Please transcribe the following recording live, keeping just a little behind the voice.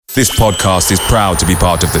This podcast is proud to be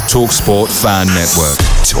part of the TalkSport Fan Network.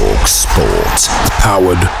 TalkSport.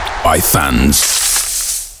 Powered by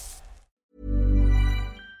fans.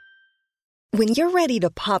 When you're ready to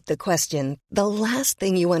pop the question, the last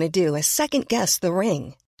thing you want to do is second-guess the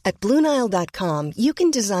ring. At BlueNile.com, you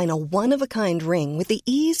can design a one-of-a-kind ring with the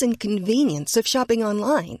ease and convenience of shopping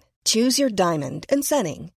online. Choose your diamond and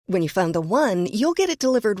setting. When you find the one, you'll get it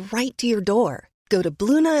delivered right to your door. Go to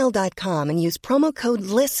BlueNile.com and use promo code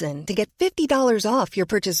LISTEN to get $50 off your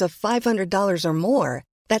purchase of $500 or more.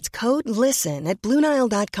 That's code LISTEN at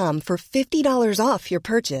BlueNile.com for $50 off your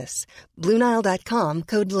purchase. BlueNile.com,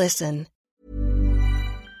 code LISTEN.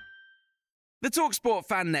 The TalkSport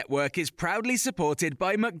Fan Network is proudly supported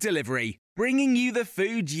by McDelivery, bringing you the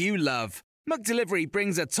food you love. McDelivery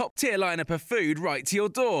brings a top-tier lineup of food right to your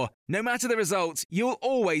door. No matter the result, you'll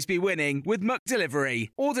always be winning with McDelivery.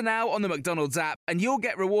 Order now on the McDonald's app and you'll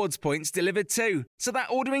get rewards points delivered too. So that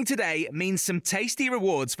ordering today means some tasty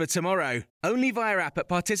rewards for tomorrow. Only via app at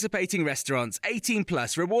participating restaurants. 18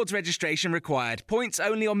 plus. Rewards registration required. Points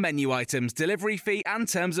only on menu items. Delivery fee and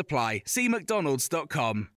terms apply. See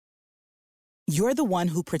mcdonalds.com. You're the one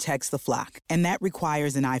who protects the flock, and that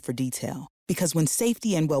requires an eye for detail. Because when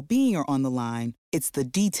safety and well-being are on the line, it's the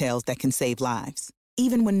details that can save lives.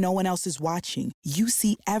 Even when no one else is watching, you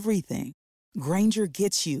see everything. Grainger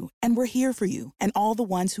gets you, and we're here for you, and all the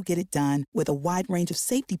ones who get it done with a wide range of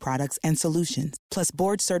safety products and solutions, plus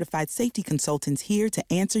board-certified safety consultants here to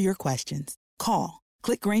answer your questions. Call,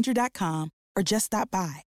 click Grainger.com, or just stop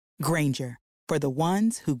by. Grainger, for the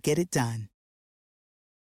ones who get it done.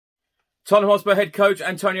 Tottenham Hotspur head coach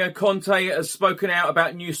Antonio Conte has spoken out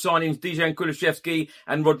about new signings Kulusevski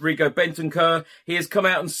and Rodrigo Bentancur. He has come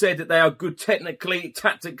out and said that they are good technically,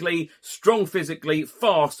 tactically, strong physically,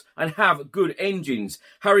 fast and have good engines.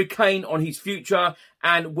 Harry Kane on his future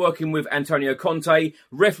and working with Antonio Conte.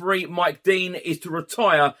 Referee Mike Dean is to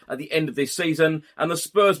retire at the end of this season, and the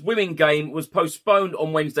Spurs women game was postponed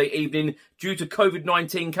on Wednesday evening due to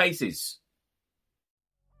COVID-19 cases.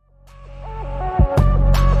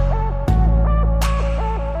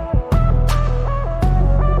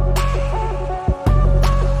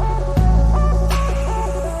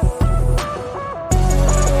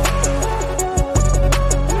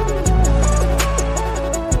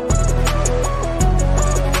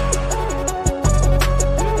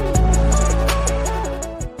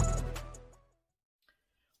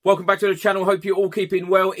 Welcome back to the channel. Hope you're all keeping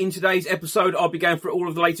well. In today's episode, I'll be going through all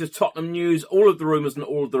of the latest Tottenham news, all of the rumours and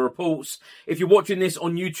all of the reports. If you're watching this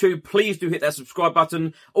on YouTube, please do hit that subscribe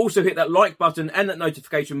button. Also hit that like button and that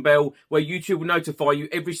notification bell where YouTube will notify you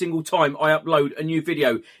every single time I upload a new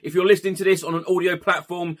video. If you're listening to this on an audio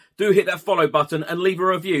platform, do hit that follow button and leave a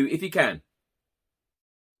review if you can.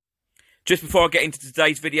 Just before I get into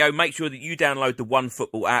today's video, make sure that you download the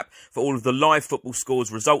OneFootball app for all of the live football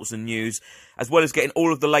scores, results and news, as well as getting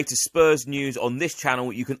all of the latest Spurs news on this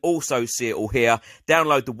channel. You can also see it all here.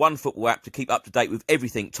 Download the OneFootball app to keep up to date with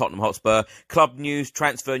everything Tottenham Hotspur, club news,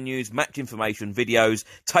 transfer news, match information, videos,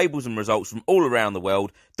 tables and results from all around the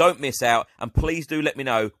world. Don't miss out, and please do let me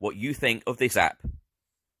know what you think of this app.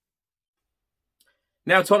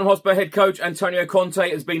 Now, Tottenham Hotspur head coach Antonio Conte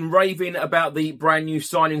has been raving about the brand new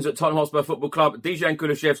signings at Tottenham Hotspur Football Club,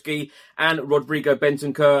 Kulusevski and Rodrigo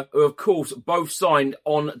Bentancur, who of course both signed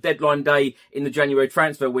on deadline day in the January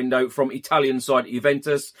transfer window from Italian side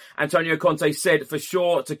Juventus. Antonio Conte said for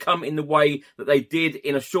sure to come in the way that they did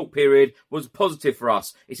in a short period was positive for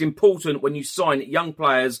us. It's important when you sign young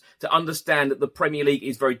players to understand that the Premier League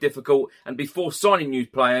is very difficult, and before signing new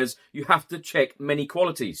players, you have to check many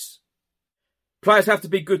qualities. Players have to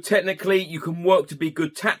be good technically, you can work to be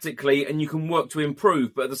good tactically, and you can work to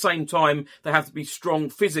improve, but at the same time, they have to be strong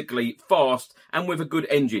physically, fast, and with a good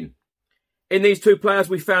engine. In these two players,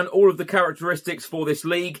 we found all of the characteristics for this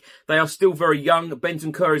league. They are still very young.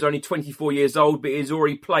 Bentancur is only 24 years old, but he has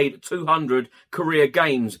already played 200 career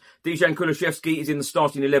games. Kulusevski is in the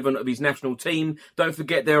starting 11 of his national team. Don't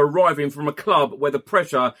forget they're arriving from a club where the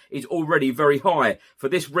pressure is already very high. For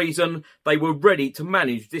this reason, they were ready to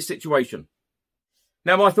manage this situation.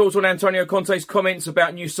 Now, my thoughts on Antonio Conte's comments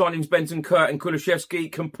about new signings Bentancur and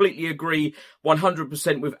Kulusevski. Completely agree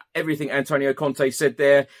 100% with everything Antonio Conte said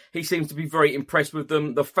there. He seems to be very impressed with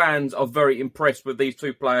them. The fans are very impressed with these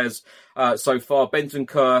two players so far.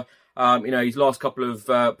 Bentancur, his last couple of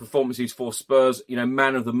performances for Spurs,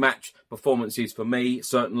 man of the match performances for me,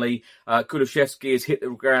 certainly. Kulusevski has hit the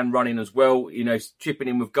ground running as well, chipping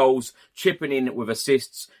in with goals, chipping in with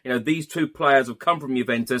assists. These two players have come from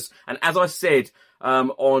Juventus. And as I said,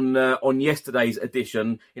 on yesterday's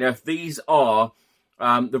edition, if these are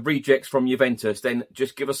the rejects from Juventus, then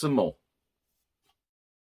just give us some more.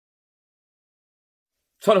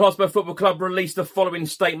 Tottenham Hotspur Football Club released the following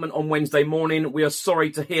statement on Wednesday morning. We are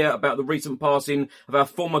sorry to hear about the recent passing of our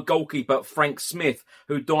former goalkeeper, Frank Smith,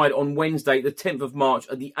 who died on Wednesday, the 10th of March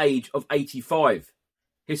at the age of 85.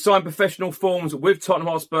 He signed professional forms with Tottenham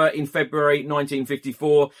Hotspur in February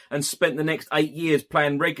 1954 and spent the next 8 years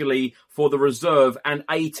playing regularly for the reserve and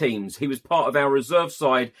A teams. He was part of our reserve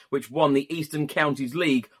side, which won the Eastern Counties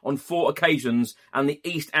League on 4 occasions and the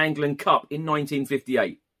East Anglian Cup in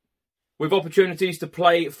 1958. With opportunities to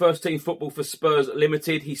play first-team football for Spurs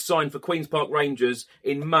Limited, he signed for Queen's Park Rangers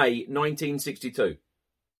in May 1962.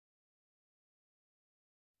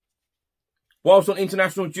 Whilst on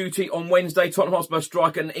international duty on Wednesday, Tottenham Hotspur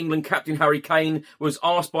striker and England captain Harry Kane was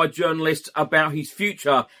asked by journalists about his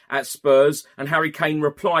future at Spurs, and Harry Kane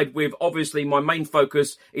replied with, "Obviously my main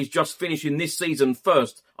focus is just finishing this season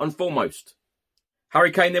first and foremost." Harry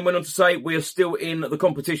Kane then went on to say, "We are still in the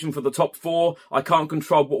competition for the top 4. I can't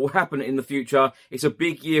control what will happen in the future. It's a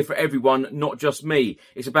big year for everyone, not just me.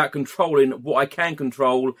 It's about controlling what I can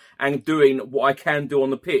control and doing what I can do on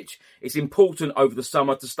the pitch. It's important over the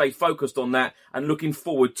summer to stay focused on that and looking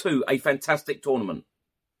forward to a fantastic tournament."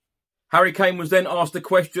 Harry Kane was then asked the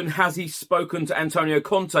question, has he spoken to Antonio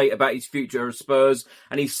Conte about his future at Spurs?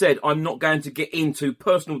 And he said, "I'm not going to get into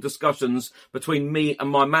personal discussions between me and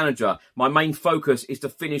my manager. My main focus is to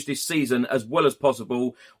finish this season as well as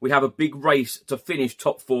possible. We have a big race to finish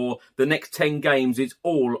top 4. The next 10 games is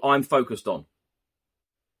all I'm focused on."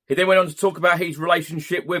 He then went on to talk about his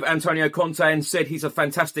relationship with Antonio Conte and said he's a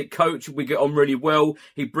fantastic coach. We get on really well.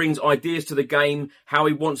 He brings ideas to the game, how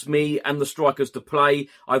he wants me and the strikers to play.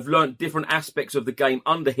 I've learnt different aspects of the game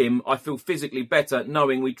under him. I feel physically better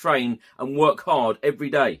knowing we train and work hard every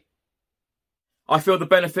day. I feel the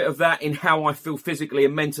benefit of that in how I feel physically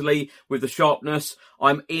and mentally with the sharpness.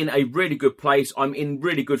 I'm in a really good place. I'm in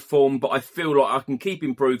really good form, but I feel like I can keep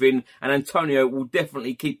improving, and Antonio will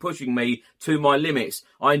definitely keep pushing me to my limits.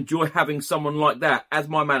 I enjoy having someone like that as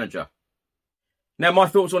my manager. Now, my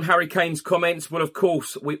thoughts on Harry Kane's comments. Well, of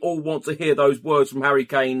course, we all want to hear those words from Harry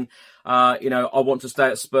Kane. I want to stay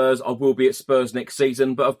at Spurs. I will be at Spurs next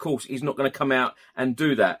season. But, of course, he's not going to come out and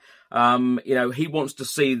do that. He wants to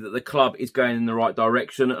see that the club is going in the right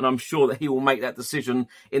direction. And I'm sure that he will make that decision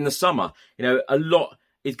in the summer. A lot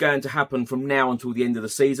is going to happen from now until the end of the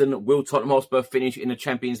season. Will Tottenham Hotspur finish in a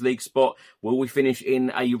Champions League spot? Will we finish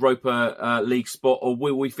in a Europa League spot? Or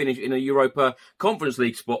will we finish in a Europa Conference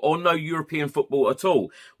League spot? Or no European football at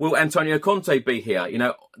all? Will Antonio Conte be here?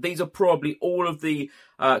 These are probably all of the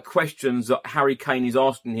questions that Harry Kane is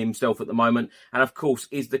asking himself at the moment. And of course,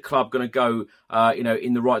 is the club going to go,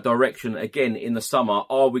 in the right direction again in the summer?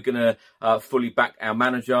 Are we going to fully back our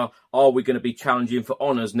manager? Are we going to be challenging for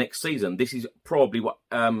honours next season? This is probably what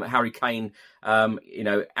Harry Kane,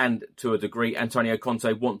 and to a degree, Antonio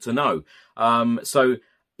Conte want to know.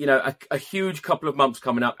 A huge couple of months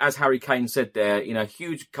coming up, as Harry Kane said there, a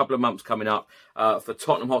huge couple of months coming up for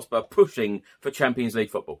Tottenham Hotspur pushing for Champions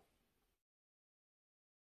League football.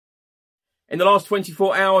 In the last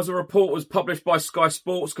 24 hours, a report was published by Sky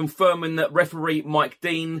Sports confirming that referee Mike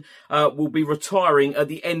Dean will be retiring at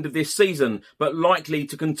the end of this season, but likely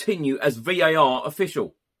to continue as VAR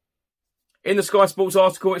official. In the Sky Sports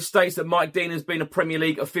article, it states that Mike Dean has been a Premier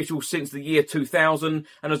League official since the year 2000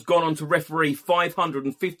 and has gone on to referee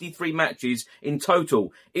 553 matches in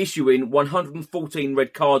total, issuing 114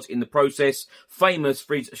 red cards in the process, famous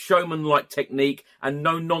for his showman-like technique and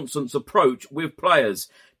no-nonsense approach with players.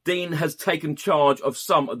 Dean has taken charge of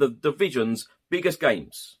some of the division's biggest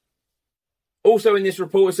games. Also in this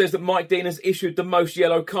report, it says that Mike Dean has issued the most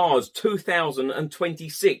yellow cards,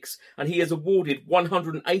 2,026, and he has awarded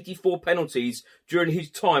 184 penalties during his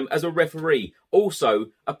time as a referee, also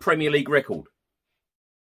a Premier League record.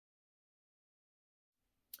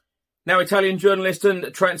 Now, Italian journalist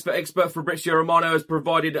and transfer expert Fabrizio Romano has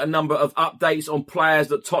provided a number of updates on players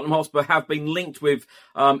that Tottenham Hotspur have been linked with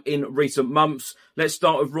in recent months. Let's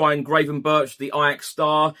start with Ryan Gravenberch, the Ajax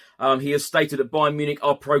star. He has stated that Bayern Munich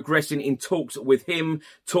are progressing in talks with him.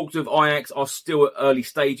 Talks with Ajax are still at early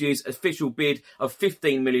stages. Official bid of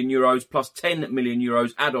 €15 million plus €10 million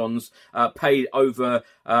add-ons paid over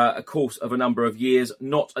a course of a number of years.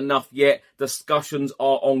 Not enough yet. Discussions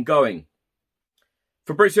are ongoing.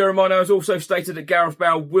 Fabrizio Romano has also stated that Gareth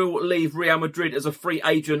Bale will leave Real Madrid as a free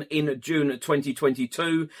agent in June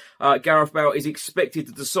 2022. Gareth Bale is expected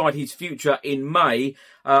to decide his future in May.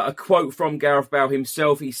 A quote from Gareth Bale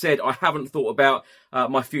himself, he said, "I haven't thought about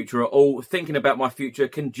my future at all. Thinking about my future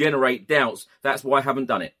can generate doubts. That's why I haven't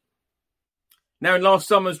done it." Now, in last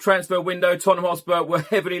summer's transfer window, Tottenham Hotspur were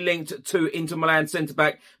heavily linked to Inter Milan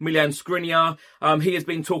centre-back Milan Skriniar. He has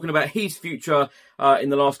been talking about his future in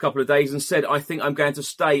the last couple of days and said, I think I'm going to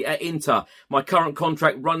stay at Inter. My current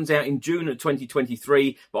contract runs out in June of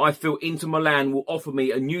 2023, but I feel Inter Milan will offer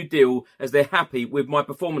me a new deal as they're happy with my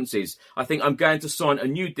performances. I think I'm going to sign a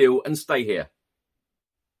new deal and stay here.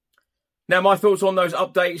 Now, my thoughts on those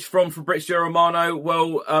updates from Fabrizio Romano.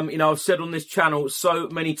 Well, I've said on this channel so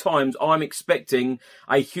many times, I'm expecting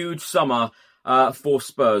a huge summer for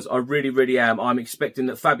Spurs. I really, really am. I'm expecting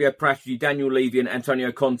that Fabio Paratici, Daniel Levy and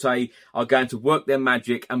Antonio Conte are going to work their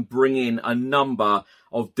magic and bring in a number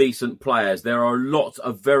of decent players. There are a lot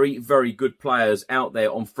of very, very good players out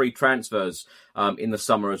there on free transfers in the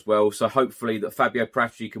summer as well. So hopefully that Fabio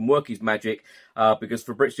Paratici can work his magic because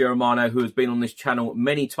Fabrizio Romano, who has been on this channel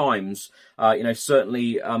many times,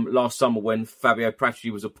 certainly last summer when Fabio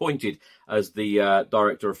Paratici was appointed as the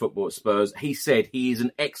director of football at Spurs, he said he is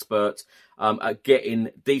an expert at getting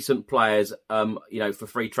decent players, for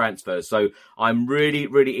free transfers. So I'm really,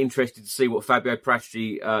 really interested to see what Fabio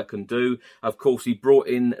Paratici can do. Of course, he brought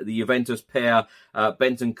in the Juventus pair,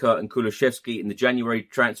 Bentancur and Kulusevski in the January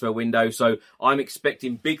transfer window. So I'm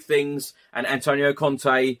expecting big things. And Antonio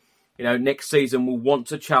Conte, next season will want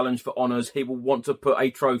to challenge for honours. He will want to put a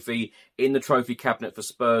trophy in the trophy cabinet for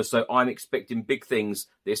Spurs. So I'm expecting big things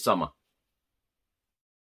this summer.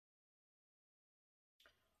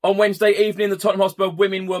 On Wednesday evening, the Tottenham Hotspur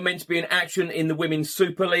women were meant to be in action in the Women's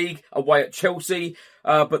Super League away at Chelsea,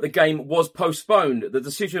 but the game was postponed. The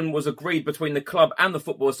decision was agreed between the club and the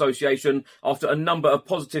Football Association after a number of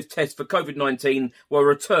positive tests for COVID-19 were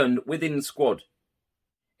returned within the squad.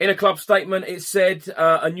 In a club statement, it said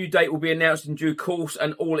a new date will be announced in due course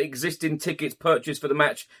and all existing tickets purchased for the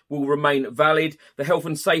match will remain valid. The health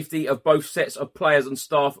and safety of both sets of players and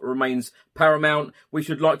staff remains paramount. We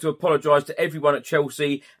should like to apologise to everyone at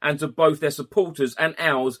Chelsea and to both their supporters and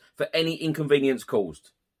ours for any inconvenience caused.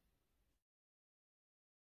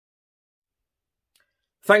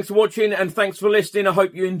 Thanks for watching and thanks for listening. I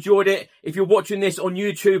hope you enjoyed it. If you're watching this on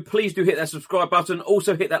YouTube, please do hit that subscribe button.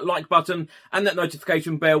 Also hit that like button and that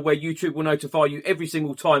notification bell where YouTube will notify you every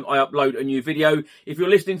single time I upload a new video. If you're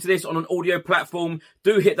listening to this on an audio platform,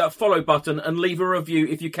 do hit that follow button and leave a review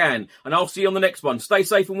if you can. And I'll see you on the next one. Stay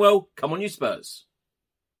safe and well. Come on, you Spurs.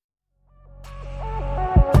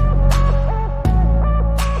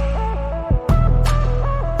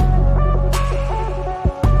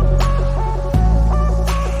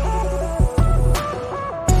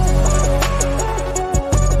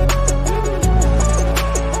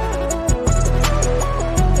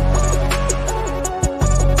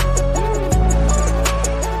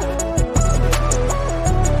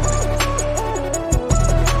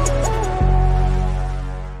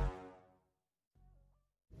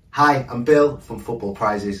 Hi, I'm Bill from Football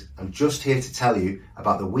Prizes. I'm just here to tell you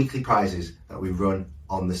about the weekly prizes that we run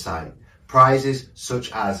on the site. Prizes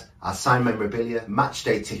such as our signed memorabilia, match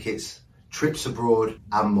day tickets, trips abroad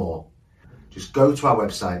and more. Just go to our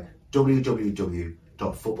website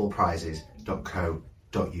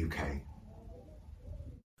www.footballprizes.co.uk.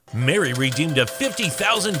 Mary redeemed a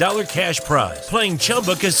 $50,000 cash prize playing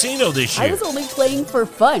Chumba Casino this year. I was only playing for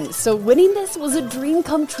fun, so winning this was a dream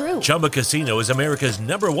come true. Chumba Casino is America's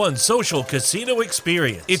 #1 social casino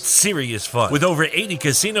experience. It's serious fun. With over 80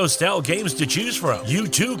 casino-style games to choose from, you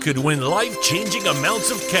too could win life-changing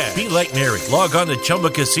amounts of cash. Be like Mary. Log on to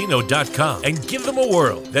ChumbaCasino.com and give them a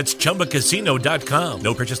whirl. That's ChumbaCasino.com.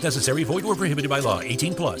 No purchase necessary. Void where prohibited by law.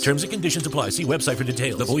 18+. Terms and conditions apply. See website for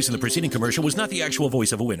details. The voice in the preceding commercial was not the actual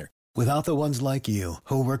voice of a winner. Without the ones like you,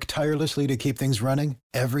 who work tirelessly to keep things running,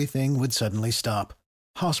 everything would suddenly stop.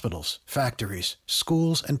 Hospitals, factories,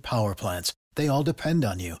 schools, and power plants, they all depend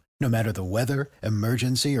on you. No matter the weather,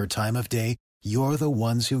 emergency, or time of day, you're the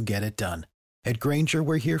ones who get it done. At Grainger,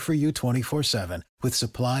 we're here for you 24/7, with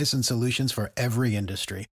supplies and solutions for every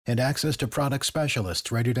industry, and access to product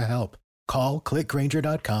specialists ready to help. Call,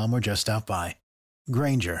 clickgrainger.com, or just stop by.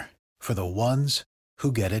 Grainger, for the ones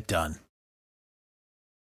who get it done.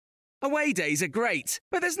 Away days are great,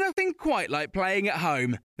 but there's nothing quite like playing at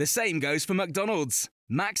home. The same goes for McDonald's.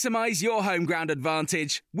 Maximise your home ground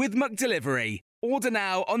advantage with McDelivery. Order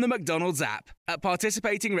now on the McDonald's app. At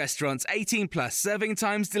participating restaurants, 18+, serving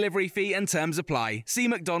times, delivery fee and terms apply. See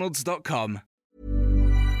mcdonalds.com.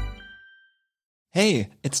 Hey,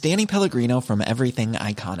 it's Danny Pellegrino from Everything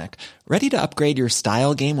Iconic. Ready to upgrade your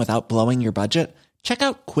style game without blowing your budget? Check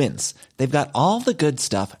out Quince. They've got all the good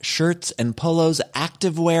stuff, shirts and polos,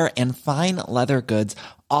 activewear, and fine leather goods,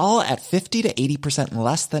 all at 50 to 80%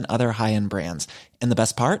 less than other high-end brands. And the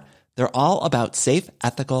best part? They're all about safe,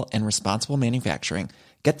 ethical, and responsible manufacturing.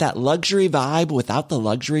 Get that luxury vibe without the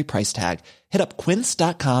luxury price tag. Hit up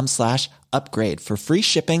quince.com/upgrade for free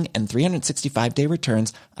shipping and 365-day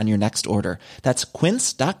returns on your next order. That's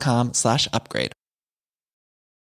quince.com/upgrade.